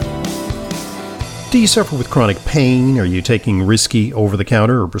Do you suffer with chronic pain? Are you taking risky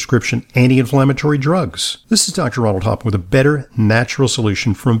over-the-counter or prescription anti-inflammatory drugs? This is Dr. Ronald Hoffman with a better natural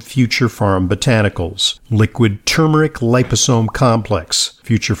solution from Future Farm Botanicals. Liquid Turmeric Liposome Complex.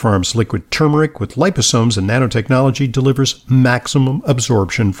 Future Farm's liquid turmeric with liposomes and nanotechnology delivers maximum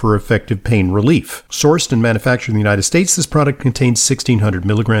absorption for effective pain relief. Sourced and manufactured in the United States, this product contains 1,600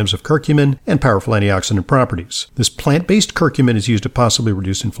 milligrams of curcumin and powerful antioxidant properties. This plant-based curcumin is used to possibly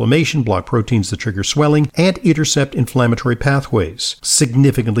reduce inflammation, block proteins that trigger swelling, and intercept inflammatory pathways,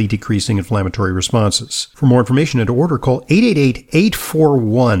 significantly decreasing inflammatory responses. For more information and to order, call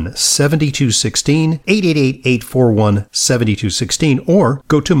 888-841-7216, 888-841-7216, or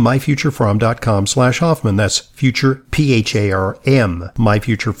go to myfuturefarm.com/Hoffman. That's future, P-H-A-R-M,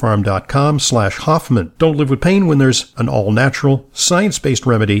 myfuturefarm.com/Hoffman. Don't live with pain when there's an all-natural, science-based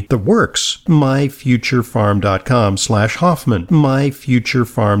remedy that works. myfuturefarm.com/Hoffman,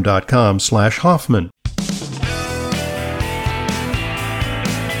 myfuturefarm.com/Hoffman.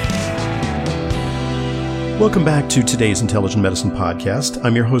 Welcome back to today's Intelligent Medicine Podcast.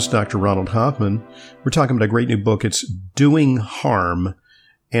 I'm your host, Dr. Ronald Hoffman. We're talking about a great new book. It's Doing Harm,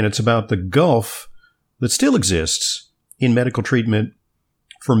 and it's about the gulf that still exists in medical treatment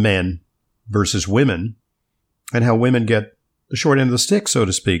for men versus women, and how women get the short end of the stick, so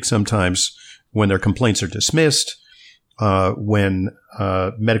to speak, sometimes when their complaints are dismissed, when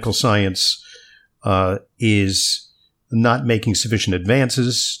medical science is not making sufficient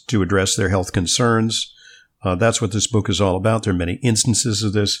advances to address their health concerns. That's what this book is all about. There are many instances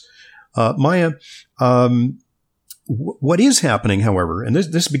of this. Maya, what is happening, however, and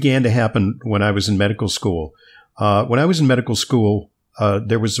this began to happen when I was in medical school. When I was in medical school,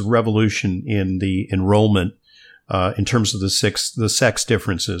 there was a revolution in the enrollment in terms of the sex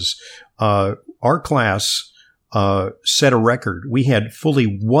differences. Our class set a record. We had fully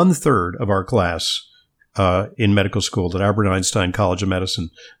 1/3 of our class in medical school at Albert Einstein College of Medicine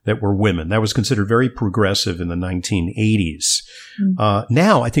that were women. That was considered very progressive in the 1980s.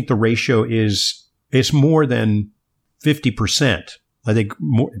 Now I think the ratio is more than 50%. I think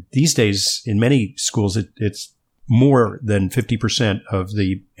these days in many schools it's more than 50% of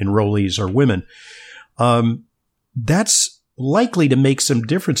the enrollees are women. That's likely to make some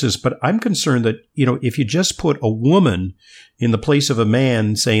differences, but I'm concerned that, if you just put a woman in the place of a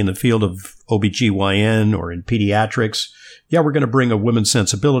man, say in the field of OBGYN or in pediatrics, we're going to bring a woman's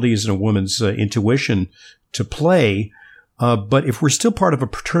sensibilities and a woman's intuition to play. But if we're still part of a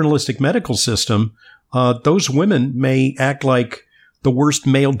paternalistic medical system, those women may act like the worst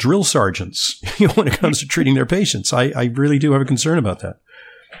male drill sergeants when it comes to treating their patients. I really do have a concern about that.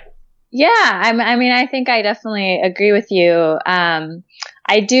 Yeah, I think I definitely agree with you.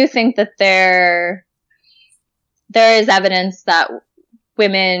 I do think that there is evidence that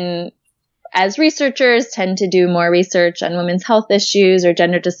women, as researchers, tend to do more research on women's health issues or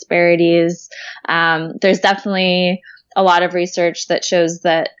gender disparities. There's definitely a lot of research that shows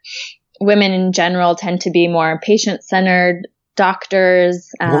that women in general tend to be more patient-centered doctors.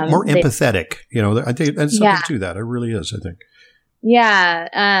 More empathetic. I think that's something to that. It really is, I think. Yeah.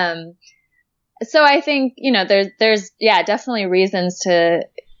 So I think, there's definitely reasons to,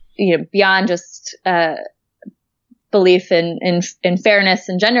 beyond just, belief in fairness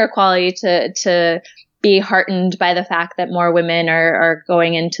and gender equality to be heartened by the fact that more women are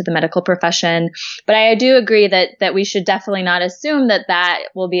going into the medical profession. But I do agree that we should definitely not assume that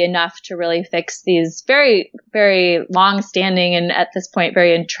will be enough to really fix these very, very long-standing and at this point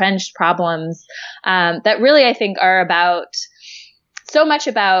very entrenched problems, that really I think are so much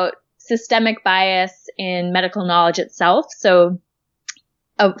about systemic bias in medical knowledge itself. So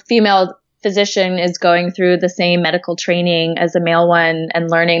a female physician is going through the same medical training as a male one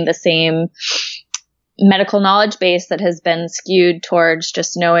and learning the same medical knowledge base that has been skewed towards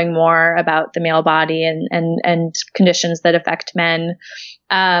just knowing more about the male body and conditions that affect men.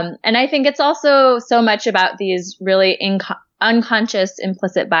 And I think it's also so much about these really unconscious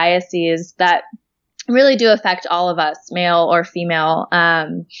implicit biases that really do affect all of us, male or female,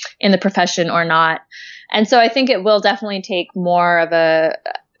 in the profession or not. And so I think it will definitely take more of a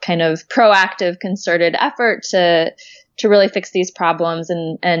kind of proactive, concerted effort to really fix these problems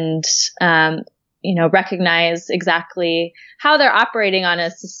and recognize exactly how they're operating on a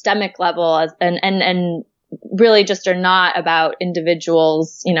systemic level and really just are not about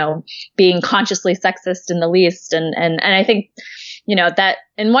individuals, being consciously sexist in the least. And I think, that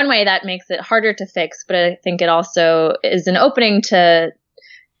in one way that makes it harder to fix, but I think it also is an opening to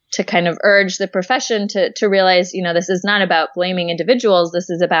to kind of urge the profession to realize, this is not about blaming individuals. This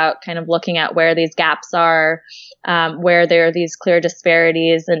is about kind of looking at where these gaps are, where there are these clear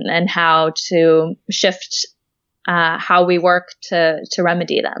disparities, and how to shift how we work to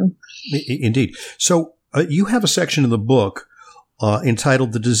remedy them. Indeed. So you have a section in the book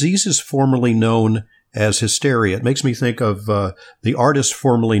entitled "The Diseases Formerly Known as Hysteria." It makes me think of the artist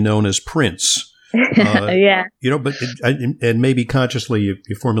formerly known as Prince. Yeah. But and maybe consciously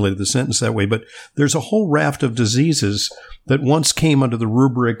you formulated the sentence that way, but there's a whole raft of diseases that once came under the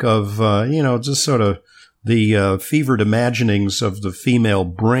rubric of, just sort of the fevered imaginings of the female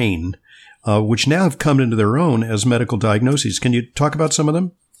brain, which now have come into their own as medical diagnoses. Can you talk about some of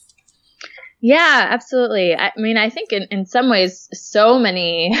them? Yeah, absolutely. I mean, I think in some ways, so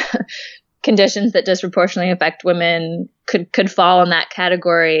many conditions that disproportionately affect women could fall in that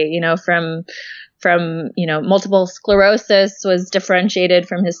category, from multiple sclerosis was differentiated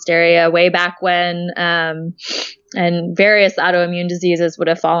from hysteria way back when, and various autoimmune diseases would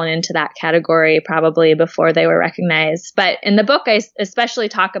have fallen into that category probably before they were recognized. But in the book, I especially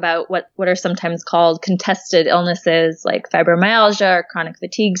talk about what are sometimes called contested illnesses like fibromyalgia or chronic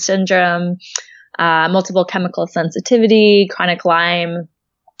fatigue syndrome, multiple chemical sensitivity, chronic Lyme.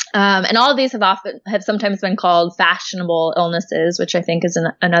 And all of these have sometimes been called fashionable illnesses, which I think is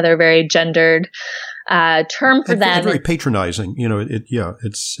another very gendered term for them. And very patronizing.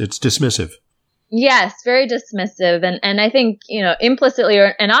 It's dismissive. Yes, very dismissive. And I think, implicitly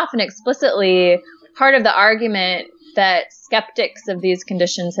and often explicitly, part of the argument that skeptics of these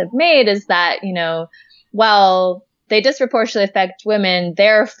conditions have made is that, well, they disproportionately affect women,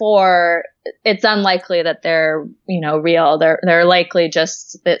 therefore it's unlikely that they're, real. They're likely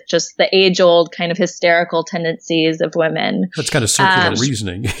just the age-old kind of hysterical tendencies of women. That's kind of circular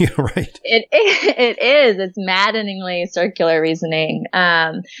reasoning, right? It is. It's maddeningly circular reasoning.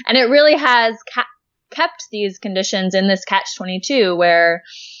 And it really has kept these conditions in this catch-22 where,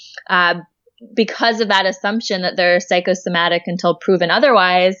 because of that assumption that they're psychosomatic until proven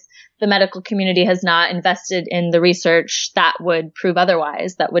otherwise, the medical community has not invested in the research that would prove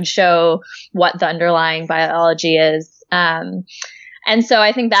otherwise, that would show what the underlying biology is. And so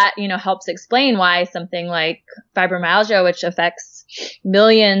I think that, helps explain why something like fibromyalgia, which affects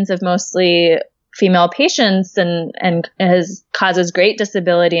millions of mostly female patients and causes great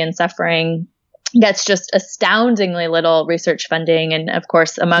disability and suffering, gets just astoundingly little research funding. And of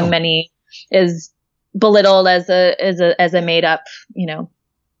course, among many is belittled as a made up,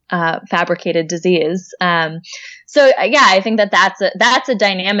 fabricated disease. So yeah, I think that's a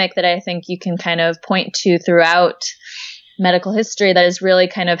dynamic that I think you can kind of point to throughout medical history that has really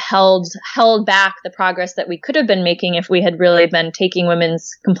kind of held back the progress that we could have been making if we had really been taking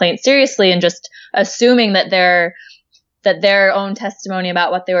women's complaints seriously and just assuming that their own testimony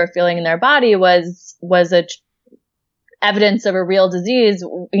about what they were feeling in their body was evidence of a real disease.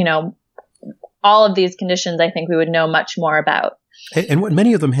 All of these conditions, I think we would know much more about. And what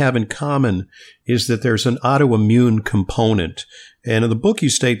many of them have in common is that there's an autoimmune component. And in the book, you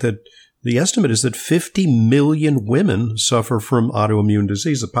state that the estimate is that 50 million women suffer from autoimmune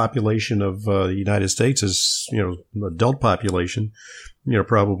disease. The population of the United States is, adult population,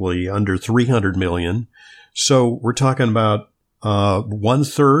 probably under 300 million. So we're talking about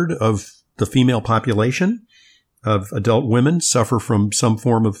 1/3 of the female population of adult women suffer from some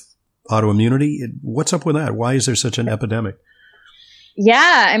form of autoimmunity. What's up with that? Why is there such an epidemic?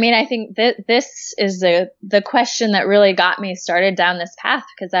 Yeah, I mean, I think that this is the question that really got me started down this path,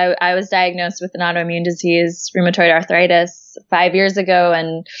 because I was diagnosed with an autoimmune disease, rheumatoid arthritis, 5 years ago.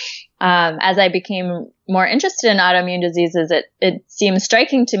 And as I became more interested in autoimmune diseases, it seemed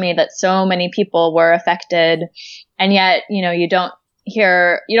striking to me that so many people were affected. And yet, you don't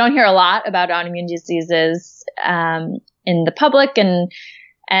hear a lot about autoimmune diseases in the public,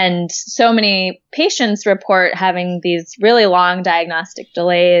 and so many patients report having these really long diagnostic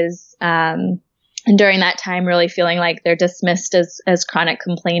delays, and during that time really feeling like they're dismissed as chronic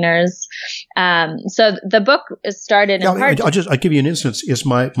complainers. So the book is started in part. I'll give you an instance. Is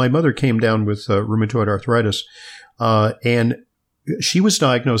my mother came down with rheumatoid arthritis, and she was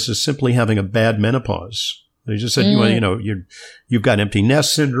diagnosed as simply having a bad menopause. They just said, well, you've got empty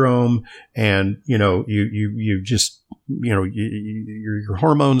nest syndrome, and you just, your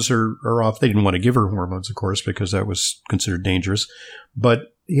hormones are off. They didn't want to give her hormones, of course, because that was considered dangerous.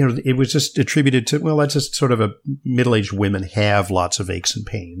 But it was just attributed to, well, that's just sort of a middle-aged women have lots of aches and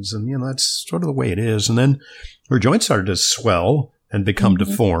pains, and that's sort of the way it is. And then her joints started to swell and become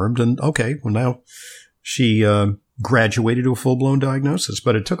deformed, and okay, well now she graduated to a full-blown diagnosis,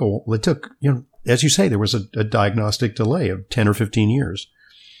 but it took as you say, there was a diagnostic delay of 10 or 15 years.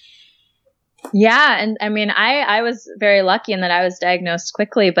 Yeah. And I mean, I was very lucky in that I was diagnosed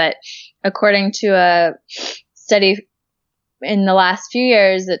quickly, but according to a study in the last few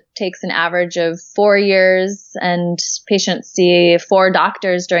years, it takes an average of 4 years, and patients see 4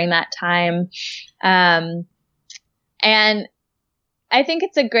 doctors during that time. And I think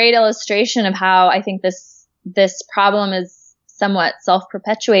it's a great illustration of how I think this problem is somewhat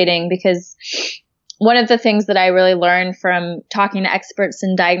self-perpetuating, because one of the things that I really learned from talking to experts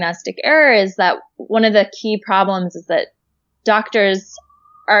in diagnostic error is that one of the key problems is that doctors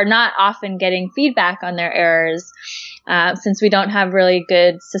are not often getting feedback on their errors. Since we don't have really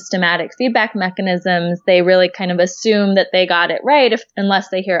good systematic feedback mechanisms, they really kind of assume that they got it right unless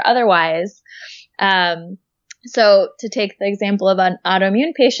they hear otherwise. So to take the example of an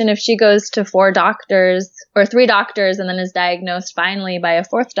autoimmune patient, if she goes to 4 doctors or 3 doctors and then is diagnosed finally by a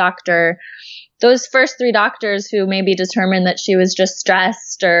 4th doctor, those first 3 doctors who maybe determined that she was just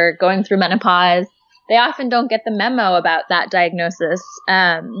stressed or going through menopause, they often don't get the memo about that diagnosis.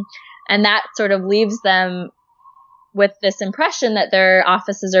 And that sort of leaves them with this impression that their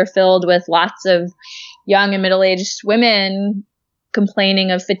offices are filled with lots of young and middle-aged women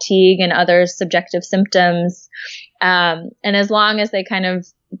complaining of fatigue and other subjective symptoms. And as long as they kind of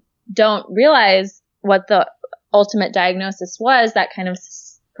don't realize what the ultimate diagnosis was, that kind of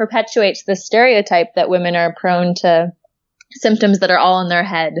perpetuates the stereotype that women are prone to symptoms that are all in their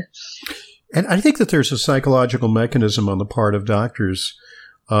head. And I think that there's a psychological mechanism on the part of doctors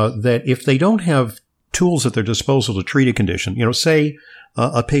that if they don't have tools at their disposal to treat a condition, say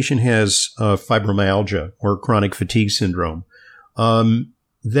a patient has fibromyalgia or chronic fatigue syndrome,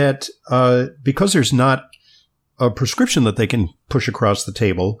 that because there's not a prescription that they can push across the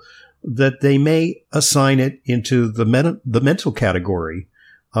table, that they may assign it into the mental category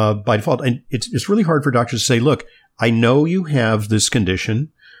by default. And it's really hard for doctors to say, look, I know you have this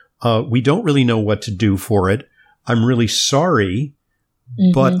condition. We don't really know what to do for it. I'm really sorry,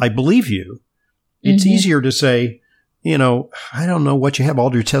 but I believe you. It's easier to say, I don't know what you have.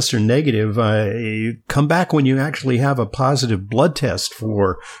 All your tests are negative. Come back when you actually have a positive blood test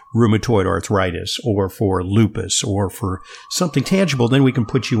for rheumatoid arthritis or for lupus or for something tangible. Then we can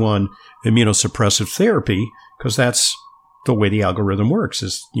put you on immunosuppressive therapy, because that's the way the algorithm works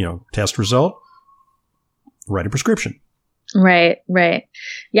is, test result, write a prescription. Right.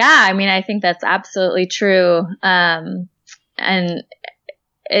 Yeah. I mean, I think that's absolutely true. And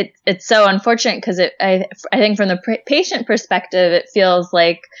it's so unfortunate because I think from the patient perspective, it feels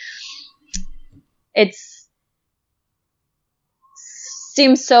like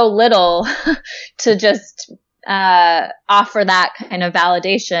seems so little to just offer that kind of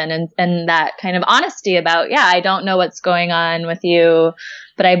validation and that kind of honesty about, I don't know what's going on with you,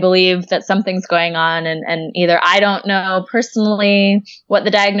 but I believe that something's going on, and either I don't know personally what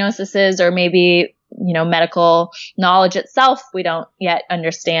the diagnosis is, or maybe medical knowledge itself, we don't yet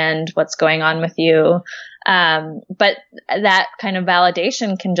understand what's going on with you. But that kind of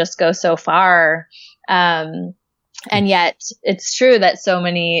validation can just go so far. And yet it's true that so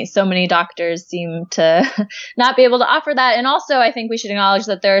many doctors seem to not be able to offer that. And also I think we should acknowledge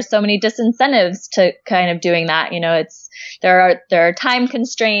that there are so many disincentives to kind of doing that. There are time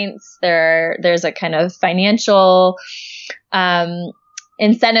constraints. There's a kind of financial,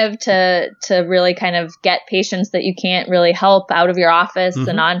 incentive to really kind of get patients that you can't really help out of your office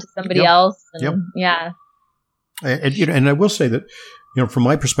and on to somebody else. And, Yeah. And I will say that, from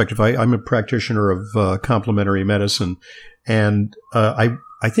my perspective, I'm a practitioner of complementary medicine. And I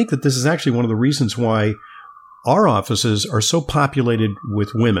think that this is actually one of the reasons why our offices are so populated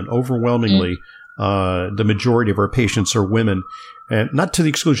with women. Overwhelmingly, the majority of our patients are women. And not to the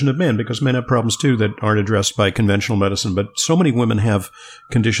exclusion of men, because men have problems too that aren't addressed by conventional medicine. But so many women have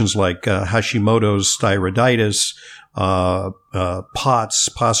conditions like Hashimoto's thyroiditis, POTS,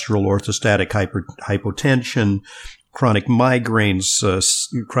 postural orthostatic hypotension, chronic migraines,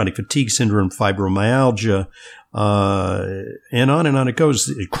 chronic fatigue syndrome, fibromyalgia, and on it goes.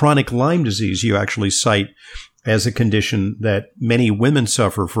 Chronic Lyme disease, you actually cite as a condition that many women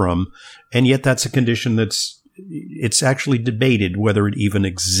suffer from, and yet that's a condition it's actually debated whether it even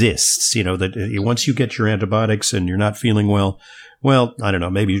exists. That once you get your antibiotics and you're not feeling well, I don't know,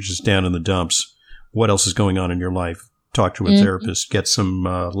 maybe you're just down in the dumps. What else is going on in your life? Talk to a therapist, get some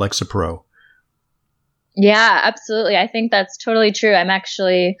Lexapro. Yeah, absolutely. I think that's totally true. I'm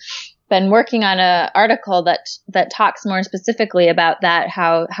actually been working on an article that talks more specifically about that,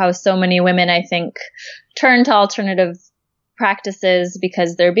 how so many women, I think, turn to alternative practices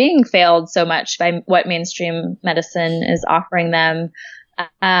because they're being failed so much by what mainstream medicine is offering them.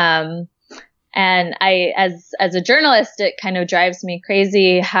 And I, as a journalist, it kind of drives me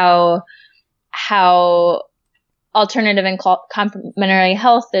crazy how how alternative and complementary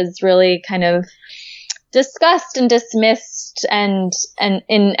health is really kind of discussed and dismissed and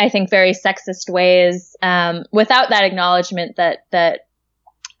in, I think, very sexist ways, without that acknowledgement that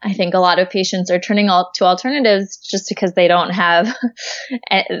I think a lot of patients are turning to alternatives just because they don't have,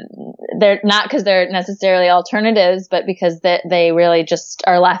 they're not because they're necessarily alternatives, but because they really just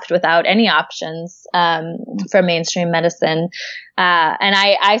are left without any options from mainstream medicine. And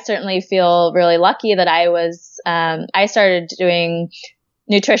I certainly feel really lucky that I started doing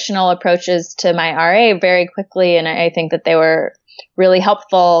nutritional approaches to my RA very quickly, and I think that they were really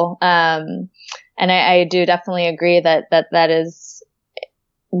helpful. And I do definitely agree that is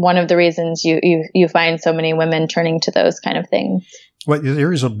one of the reasons you find so many women turning to those kind of things. Well,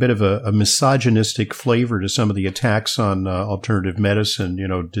 there is a bit of a misogynistic flavor to some of the attacks on alternative medicine,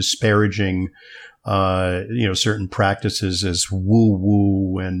 disparaging, certain practices as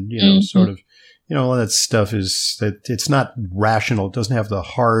woo-woo and, sort of, all that stuff it's not rational. It doesn't have the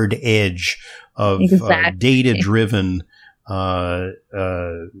hard edge of data-driven,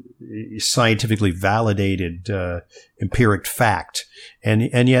 scientifically validated empiric fact,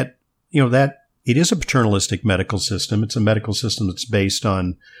 and yet that it is a paternalistic medical system. It's a medical system that's based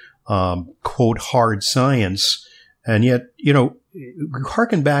on quote hard science, and yet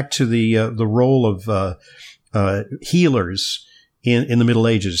harken back to the role of healers in the Middle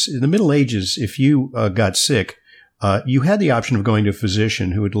Ages. In the Middle Ages, if you got sick, you had the option of going to a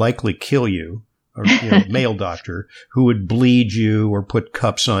physician who would likely kill you, or male doctor who would bleed you or put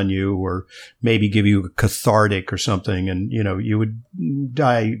cups on you or maybe give you a cathartic or something, and you would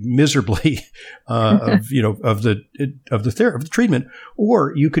die miserably of the treatment.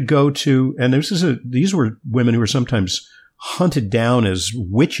 Or you could go to, and these were women who were sometimes hunted down as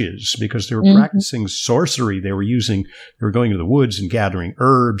witches because they were practicing sorcery. They were going to the woods and gathering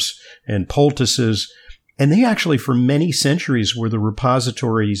herbs and poultices. And they actually, for many centuries, were the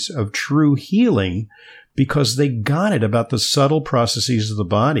repositories of true healing because they got it about the subtle processes of the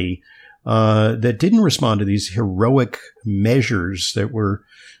body that didn't respond to these heroic measures that were,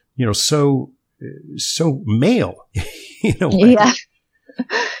 so male. Yeah.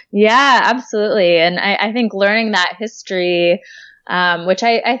 Yeah, absolutely. And I think learning that history, which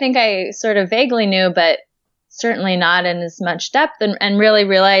I think I sort of vaguely knew, but certainly not in as much depth, and really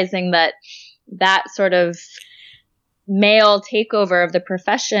realizing that sort of male takeover of the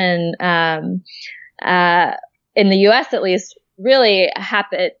profession, in the U.S. at least, really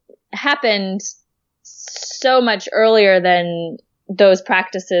happened so much earlier than those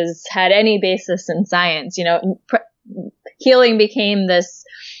practices had any basis in science. Healing became this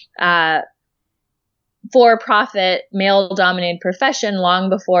for-profit, male-dominated profession long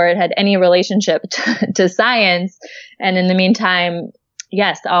before it had any relationship to science. And in the meantime,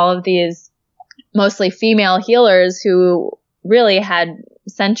 yes, all of these mostly female healers who really had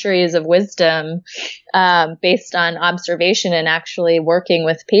centuries of wisdom based on observation and actually working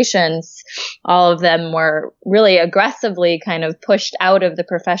with patients, all of them were really aggressively kind of pushed out of the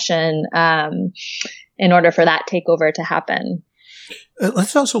profession in order for that takeover to happen.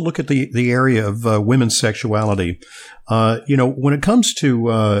 Let's also look at the area of women's sexuality. When it comes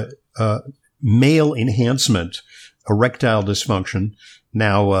to male enhancement, erectile dysfunction,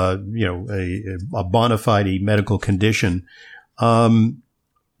 now, a bona fide medical condition.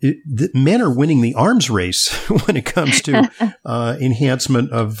 Men are winning the arms race when it comes to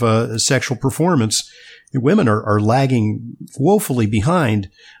enhancement of sexual performance. Women are lagging woefully behind.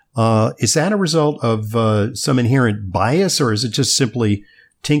 Is that a result of some inherent bias, or is it just simply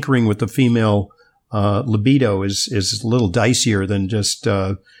tinkering with the female libido is a little dicier than just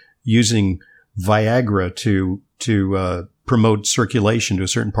using Viagra to promote circulation to a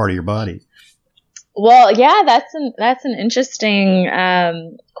certain part of your body? Well, yeah, that's an interesting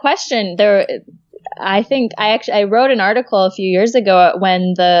question. I think I wrote an article a few years ago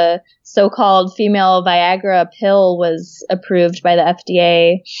when the so-called female Viagra pill was approved by the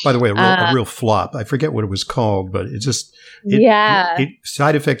FDA. By the way, a real flop. I forget what it was called, but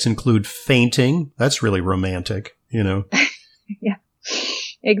side effects include fainting. That's really romantic, Yeah.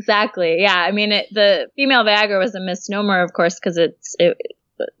 Exactly. Yeah. I mean, the female Viagra was a misnomer, of course, because it's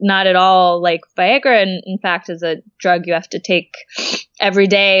not at all like Viagra. And in fact, is a drug you have to take every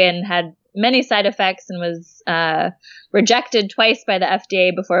day, and had many side effects, and was rejected twice by the FDA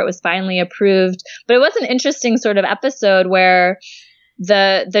before it was finally approved. But it was an interesting sort of episode where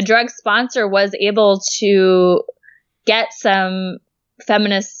the drug sponsor was able to get some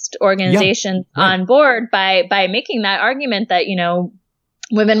feminist organizations on board by making that argument that,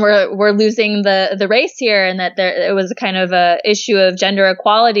 women were losing the race here, and that it was a kind of a issue of gender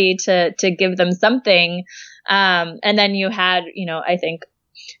equality to give them something. And then you had, I think,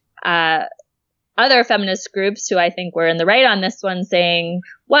 other feminist groups who I think were in the right on this one saying,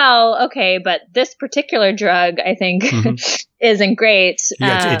 well, okay, but this particular drug, I think, isn't great.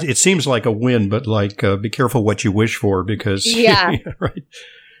 Yeah, it seems like a win, but be careful what you wish for, because yeah, right.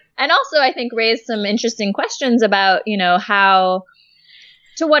 And also, I think raised some interesting questions about, how,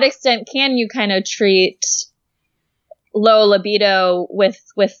 to what extent can you kind of treat low libido with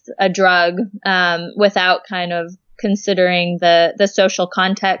a drug without kind of considering the social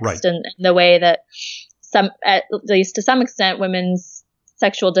context, right, and the way that at least to some extent, women's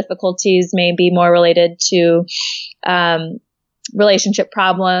sexual difficulties may be more related to relationship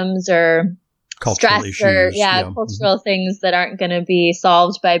problems or cultural stress issues, or cultural things that aren't going to be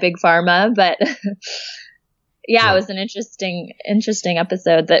solved by big pharma. But it was an interesting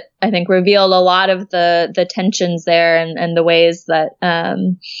episode that I think revealed a lot of the tensions there and the ways that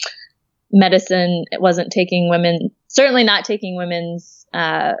medicine wasn't certainly not taking women's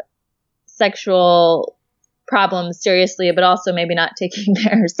sexual problems seriously, but also maybe not taking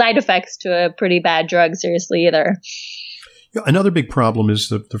their side effects to a pretty bad drug seriously either. Another big problem is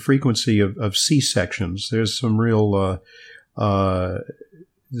the frequency of C-sections. There's some real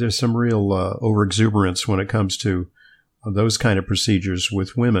overexuberance when it comes to those kind of procedures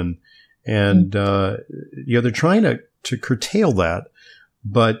with women, and they're trying to curtail that,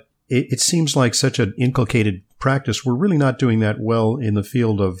 but it seems like such an inculcated practice. We're really not doing that well in the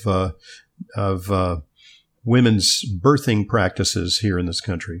field of women's birthing practices here in this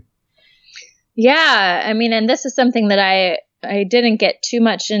country. Yeah, I mean, and this is something that I didn't get too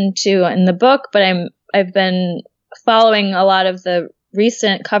much into in the book, but I've been following a lot of the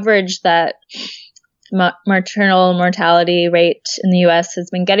recent coverage that maternal mortality rate in the U.S. has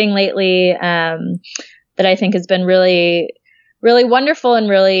been getting lately, that I think has been really, really wonderful and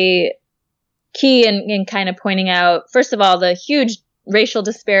really key in kind of pointing out, first of all, the huge racial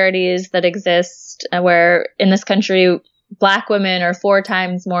disparities that exist, where in this country, Black women are 4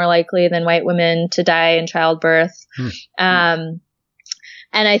 times more likely than white women to die in childbirth. And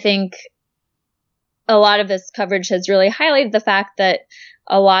I think a lot of this coverage has really highlighted the fact that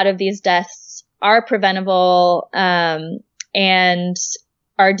a lot of these deaths are preventable and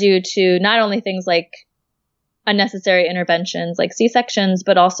are due to not only things like unnecessary interventions like C-sections,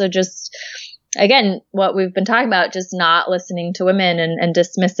 but also just, again, what we've been talking about, just not listening to women and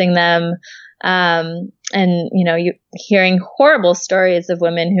dismissing them. And, you hearing horrible stories of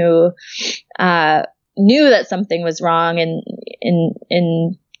women who knew that something was wrong in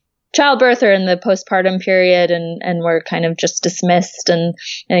childbirth or in the postpartum period and were kind of just dismissed. And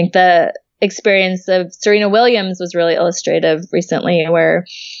I think the experience of Serena Williams was really illustrative recently, where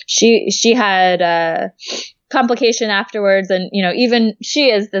she had a complication afterwards, and even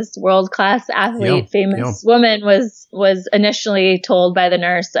she, as this world-class athlete, famous woman, was initially told by the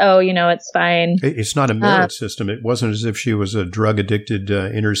nurse, it's fine. It's not a merit system. It wasn't as if she was a drug-addicted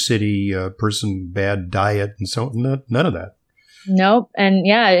inner city person, bad diet, and so none of that. Nope.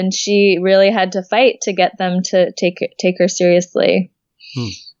 And she really had to fight to get them to take her seriously.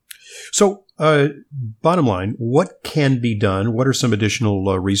 So, bottom line, what can be done? What are some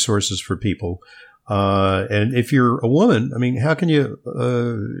additional resources for people? And if you're a woman, I mean, how can you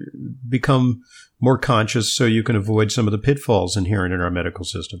become more conscious so you can avoid some of the pitfalls inherent in our medical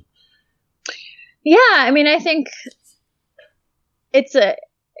system? Yeah, I mean, I think it's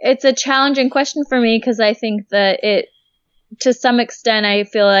a challenging question for me, because I think that to some extent, I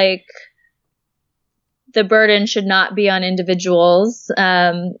feel like the burden should not be on individuals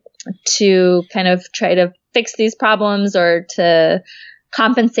to kind of try to fix these problems or to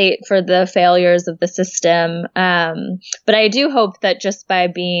compensate for the failures of the system. But I do hope that just by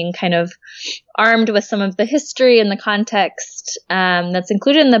being kind of armed with some of the history and the context that's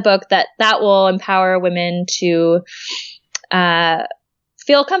included in the book, that will empower women to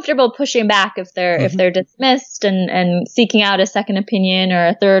feel comfortable pushing back if they're dismissed and seeking out a second opinion or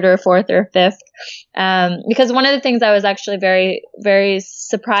a third or a fourth or a fifth. Because one of the things I was actually very, very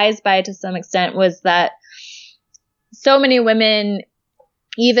surprised by to some extent was that so many women,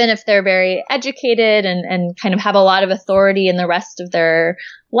 even if they're very educated and kind of have a lot of authority in the rest of their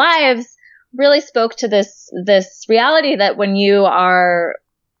lives, really spoke to this reality that when you are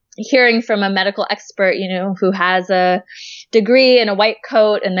hearing from a medical expert, who has a degree and a white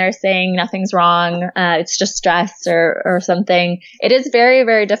coat, and they're saying nothing's wrong, it's just stress or something, it is very,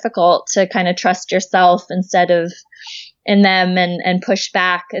 very difficult to kind of trust yourself instead of in them and push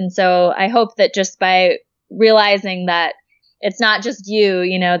back. And so I hope that just by realizing that it's not just you,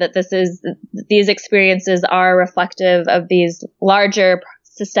 that these experiences are reflective of these larger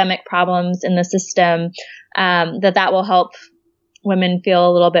systemic problems in the system, that will help women feel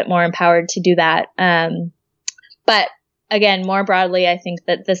a little bit more empowered to do that. But again, more broadly, I think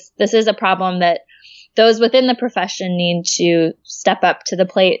that this is a problem that those within the profession need to step up to the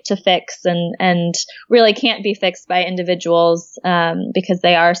plate to fix, and really can't be fixed by individuals, because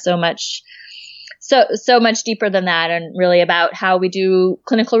they are so much deeper than that, and really about how we do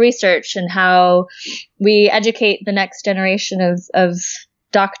clinical research and how we educate the next generation of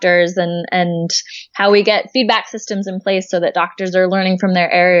doctors, and how we get feedback systems in place so that doctors are learning from their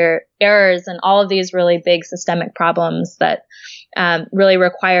errors, and all of these really big systemic problems that really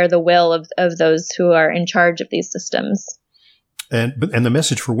require the will of those who are in charge of these systems. And the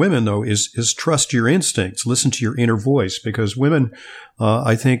message for women, though, is trust your instincts, listen to your inner voice, because women,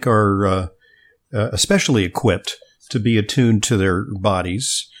 I think, are especially equipped to be attuned to their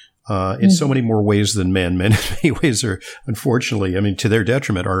bodies in so many more ways than men. Men, in many ways, are, unfortunately, to their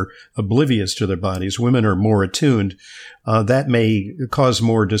detriment, are oblivious to their bodies. Women are more attuned. That may cause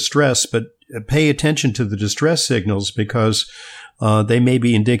more distress, but pay attention to the distress signals, because they may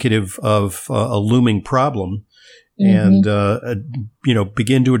be indicative of a looming problem, and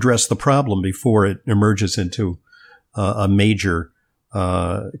begin to address the problem before it emerges into a major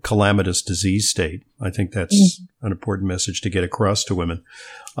calamitous disease state. I think that's an important message to get across to women.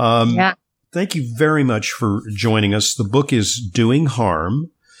 Thank you very much for joining us. The book is Doing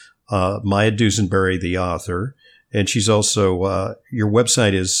Harm, Maya Dusenberry, the author, and she's also, your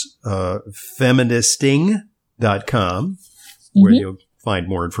website is feministing.com, where you'll find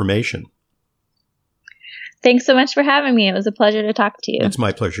more information. Thanks so much for having me. It was a pleasure to talk to you. It's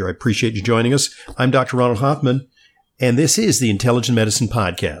my pleasure. I appreciate you joining us. I'm Dr. Ronald Hoffman, and this is the Intelligent Medicine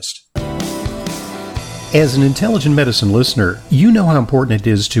Podcast. As an Intelligent Medicine listener, you know how important it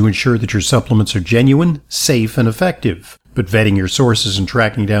is to ensure that your supplements are genuine, safe, and effective. But vetting your sources and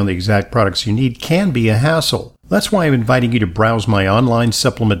tracking down the exact products you need can be a hassle. That's why I'm inviting you to browse my online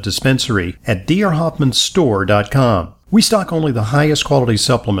supplement dispensary at drhoffmanstore.com. We stock only the highest quality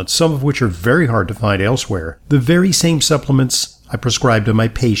supplements, some of which are very hard to find elsewhere. The very same supplements I prescribe to my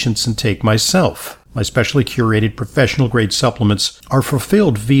patients and take myself. My specially curated professional-grade supplements are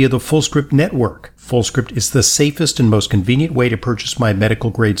fulfilled via the FullScript network. FullScript is the safest and most convenient way to purchase my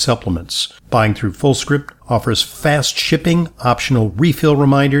medical-grade supplements. Buying through FullScript offers fast shipping, optional refill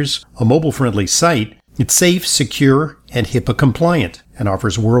reminders, a mobile-friendly site. It's safe, secure, and HIPAA-compliant, and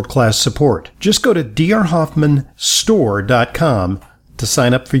offers world-class support. Just go to drhoffmanstore.com to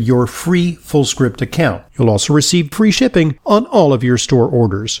sign up for your free FullScript account. You'll also receive free shipping on all of your store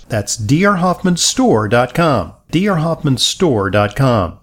orders. That's drhoffmanstore.com. drhoffmanstore.com.